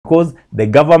because the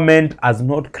government has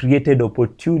not created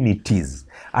opportunities.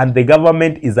 And the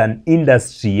government is an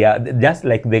industry, just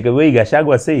like the way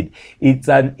Gachagua said, it's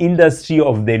an industry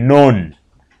of the known,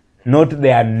 not the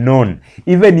unknown.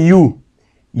 Even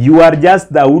you are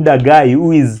just the Uda guy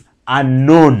who is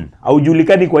unknown.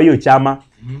 Haujulikani kwa hiyo chama.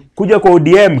 Kuja kwa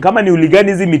ODM, kama ni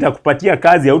uliganism itakupatia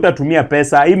kazi, hautatumia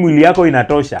pesa, hii mwili yako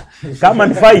inatosha. Come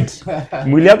and fight.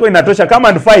 Mwili yako inatosha, come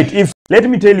and fight. Let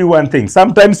me tell you one thing.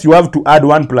 Sometimes you have to add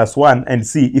 1 plus 1 and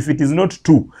see if it is not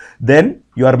 2, then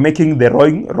you are making the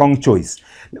wrong choice.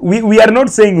 We are not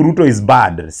saying Ruto is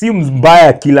bad. Si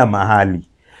mbaya kila mahali.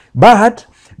 But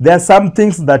there are some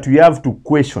things that we have to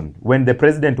question when the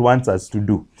president wants us to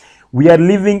do. We are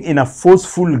living in a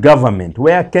forceful government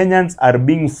where Kenyans are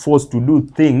being forced to do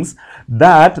things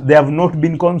that they have not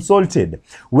been consulted.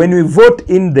 When we vote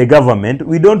in the government,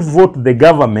 we don't vote the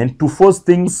government to force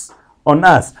things on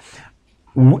us.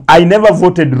 I never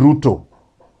voted Ruto,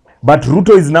 but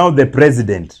Ruto is now the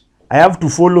president. I have to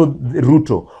follow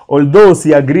Ruto. Although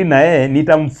si agree na yeye,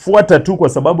 nitamfuata tu kwa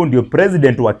sababu ndio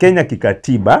president wa Kenya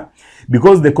kikatiba,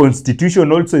 because the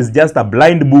constitution also is just a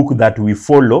blind book that we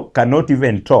follow, cannot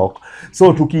even talk.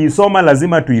 So tukiisoma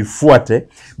lazima tuifuate.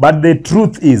 But the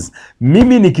truth is,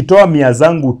 mimi nikitoa 100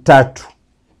 zangu 3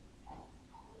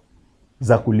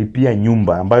 za kulipia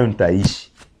nyumba ambayo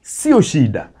nitaishi, sio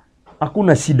shida.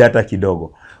 Hakuna shida hata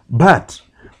kidogo. But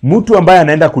mtu ambaye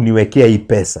anaenda kuniwekea hii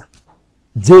pesa,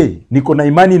 je, niko na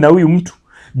imani na huyu mtu?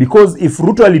 Because if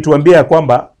Ruto alituambia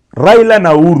kwamba Raila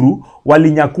na Uhuru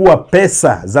walinyakua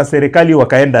pesa za serikali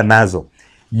wakaenda nazo,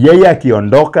 yeye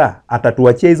akiondoka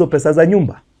atatuachia hizo pesa za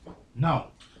nyumba? Now,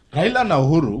 Raila na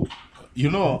Uhuru, you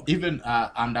know, even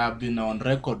and I've been on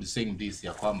record saying this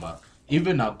ya kwamba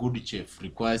even a good chef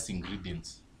requires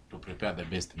ingredients to prepare the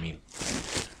best meal.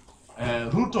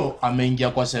 Ruto ameingia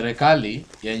kwa serikali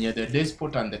yenye the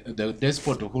despot and the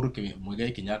despot Uhuru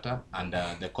Muigai Kenyatta and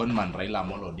the conman Raila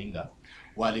Amolo Odinga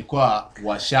walikuwa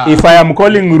washa. If I am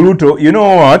calling Ruto, you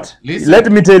know what? Listen,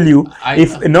 let me tell you.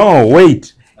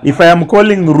 If I am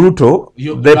calling Ruto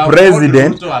the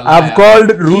president, I've called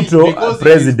Ruto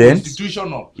president.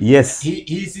 Yes. He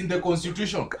is in the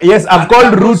constitution. Yes, I've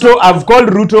called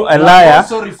Ruto a liar.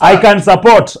 I can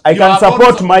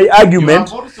support my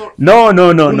argument. No.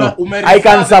 I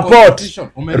can support.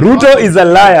 Ruto is a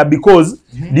liar because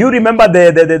do you remember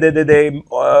the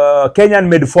Kenyan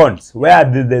made funds? Where are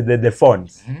the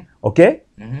funds? Okay?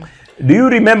 Do you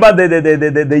remember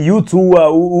the youth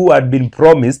who had been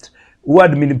promised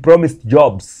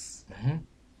jobs?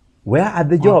 Where are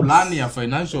the jobs?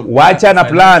 Wacha na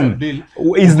plan.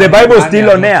 Is the Bible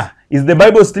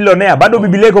still on air? Bado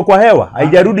Biblia iko kwa hewa,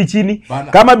 haijarudi chini.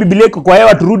 Kama Biblia iko kwa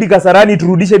hewa, turudi Kasarani,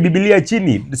 turudishe Biblia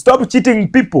chini. Stop cheating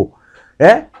people.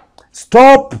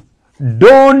 Stop.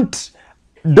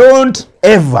 Don't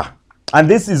ever. And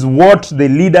this is what the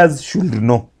leaders should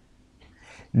know.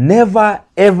 Never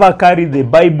ever carry the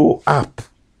Bible up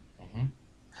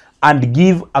and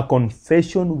give a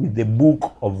confession with the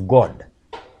book of God,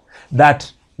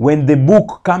 that when the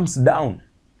book comes down,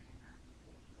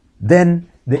 then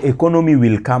the economy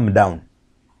will come down.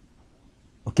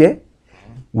 Okay?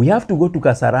 We have to go to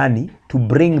Kasarani to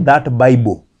bring that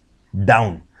Bible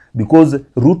down, because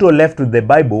Ruto left the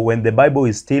Bible when the Bible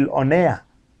is still on air.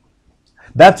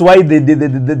 That's why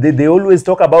they always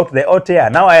talk about the hot air.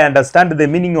 Now I understand the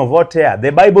meaning of hot air.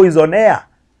 The Bible is on air.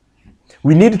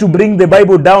 We need to bring the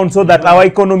Bible down so that our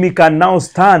economy can now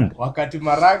stand. Wakati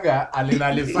Maraga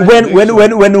when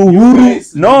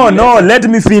Uhuru, no, let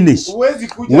me finish.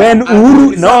 When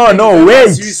Uhuru,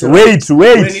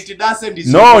 wait.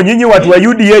 No, nyinyi watu wa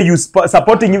UDA, you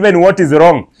supporting even what is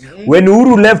wrong. When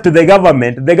Uhuru left the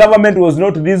government was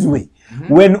not this way.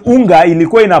 When unga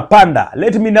ilikuwa inapanda,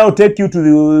 let me now take you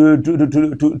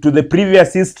to the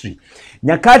previous history.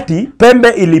 Nyakati pembe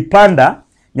ilipanda,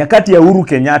 nyakati ya Uhuru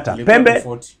Kenyatta,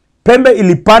 pembe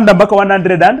ilipanda mpaka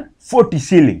 140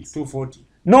 shillings. 240.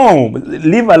 No,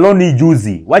 leave alone hii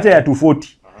juzi. Wacha ya 240.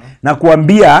 Na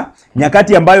kuambia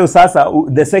nyakati ambayo sasa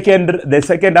the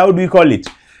second how do we call it?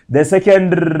 The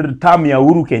second term ya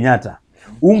Uhuru Kenyatta.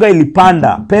 Unga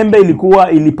ilipanda, pembe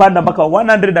ilipanda mpaka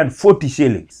 140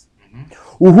 shillings.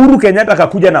 Uhuru Kenyatta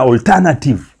akakuja na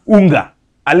alternative unga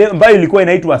ambayo ilikuwa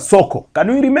inaitwa Soko. Can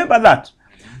you remember that?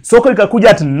 Soko ikakuja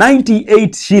at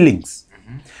 98 shillings.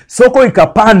 Soko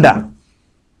ikapanda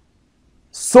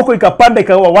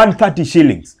ikawa 130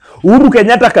 shillings. Uhuru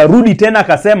Kenyatta karudi tena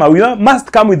akasema we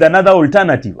must come with another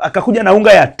alternative. Akakuja na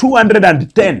unga ya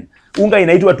 210. Unga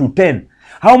inaitwa 210.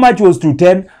 How much was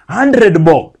 210? 100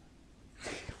 bob.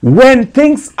 When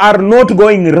things are not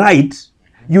going right,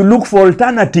 you look for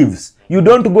alternatives. You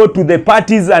don't go to the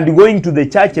parties and going to the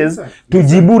churches to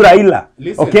jibu Raila.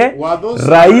 Okay?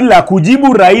 Raila,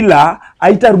 kujibu Raila,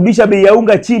 haitarudisha bei ya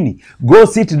unga chini. Go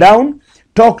sit down,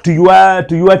 talk to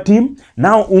your team.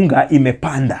 Now unga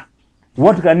imepanda.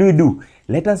 What can we do?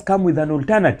 Let us come with an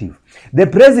alternative. The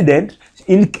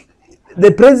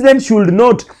president should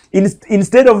not,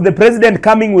 instead of the president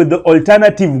coming with the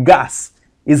alternative gas,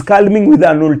 is coming with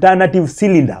an alternative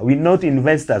cylinder. We're not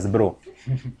investors, bro.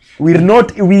 We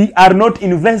are not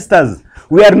investors.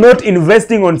 We are not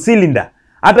investing on cylinder.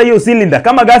 Hata hiyo cylinder,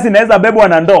 kama gas inaweza bebwa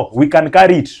na ndoo, we can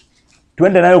carry it.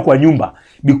 Tuende nayo kwa nyumba.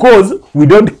 Because we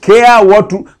don't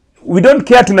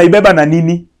care tunaibeba na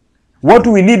nini. What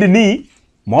we need ni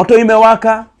moto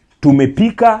imewaka,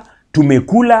 tumepika,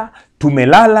 tumekula,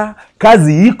 tumelala,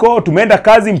 kazi iko, tumeenda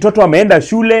kazi, mtoto ameenda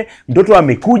shule, mtoto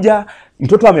amekuja,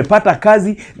 mtoto amepata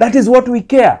kazi. That is what we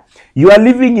care. You are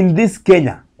living in this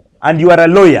Kenya and you are a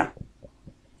lawyer.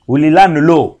 Ulilearn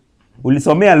law.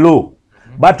 Ulisomea law.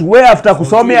 But where after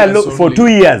kusomea law for 2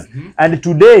 years and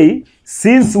today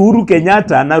since Uhuru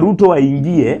Kenyatta na Ruto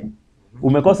waingie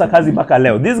umekosa kazi mpaka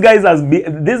leo. This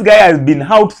guy has been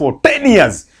out for 10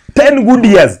 years. 10 good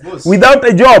years without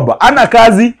a job, ana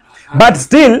kazi, but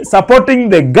still supporting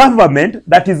the government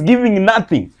that is giving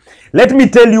nothing. Let me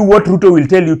tell you what Ruto will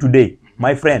tell you today,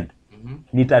 my friend.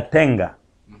 Nitatenga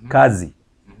kazi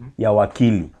ya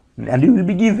wakili and you will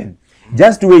be given.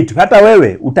 Just wait. Hata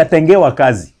wewe utatengewa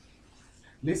kazi.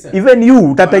 Listen, even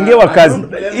you utatengewa kazi.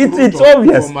 It's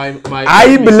obvious.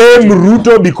 I blame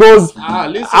Ruto because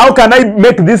how can I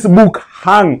make this book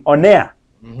hang on air?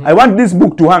 I want this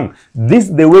book to hang. This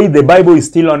the way the Bible is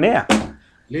still on air.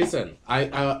 Listen,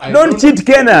 I don't cheat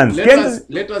Kenyans.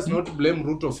 Let us not blame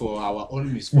Ruto for our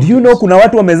own misfortunes. Do you know kuna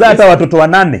watu wamezaa hata watoto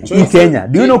wanane hii Kenya?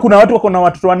 Do you know kuna watu wako na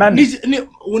watoto wanane?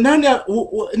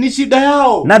 Ni shida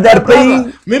yao. Na they are paying.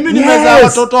 Mimi nimezaa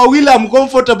watoto wawili, I'm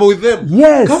comfortable with them.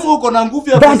 Yes. Kama uko na nguvu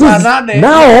ya kuzaa nane.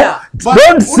 Now,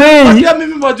 don't say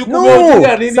mimi majukumu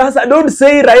ya nini? Sasa don't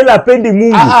say Raila pendi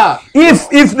Mungu.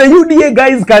 If the UDA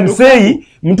guys can say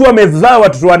mtu amezaa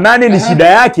watoto wanane ni shida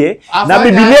yake na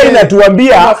Biblia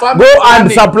inatuambia go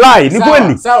and supply. Ni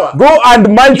kweli? Go and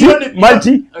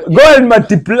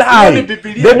multiply.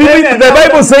 The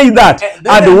Bible says that.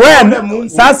 And when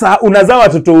sasa unazaa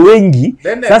watoto wengi,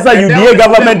 sasa UDA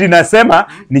government inasema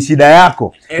ni shida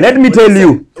yako. Let me tell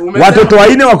you, watoto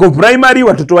wanne wako primary,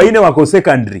 watoto wanne wako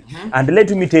secondary. And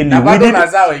let me tell you,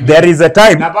 there is a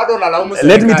time.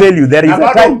 Let me tell you, there is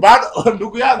a time.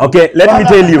 Okay, let me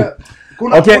tell you.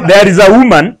 Okay, there is a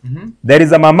woman, there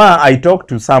is a mama I talked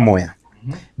to somewhere.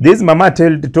 This mama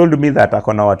told me that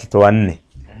akona watoto wanne.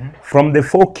 From the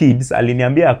 4 kids,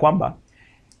 aliniambia kwamba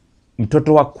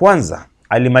mtoto wa kwanza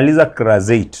alimaliza class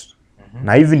 8.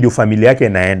 Na hivi ndio familia yake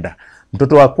inaenda.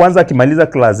 Mtoto wa kwanza akimaliza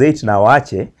class 8 na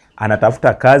waache,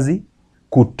 anatafuta kazi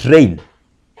kutrain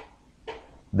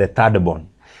the third born.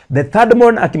 The third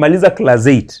born akimaliza class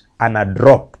 8, ana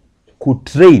drop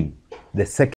kutrain the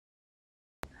second.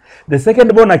 The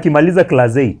second born akimaliza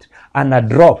class 8, ana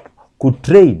drop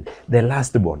kutrain the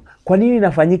last born. Kwa nini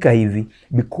inafanyika hivi?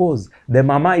 Because the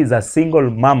mama is a single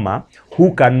mama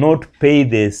who cannot pay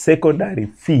the secondary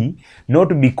fee,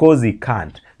 not because he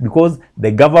can't, because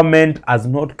the government has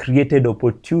not created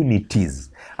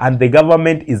opportunities. And the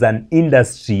government is an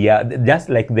industry, just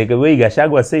like the way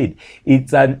Gachagua said,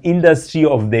 it's an industry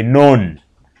of the known,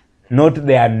 not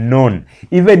the unknown.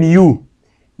 Even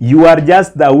you are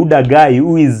just the Uda guy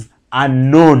who is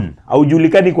unknown.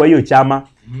 Haujulikani kwa hiyo chama.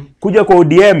 Kuja kwa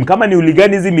ODM, kama ni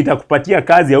uliganism itakupatia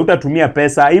kazi, hautatumia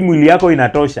pesa. Hii mwili yako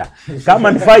inatosha. Come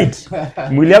and fight.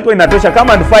 Mwili yako inatosha.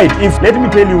 Come and fight. Let me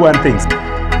tell you one thing.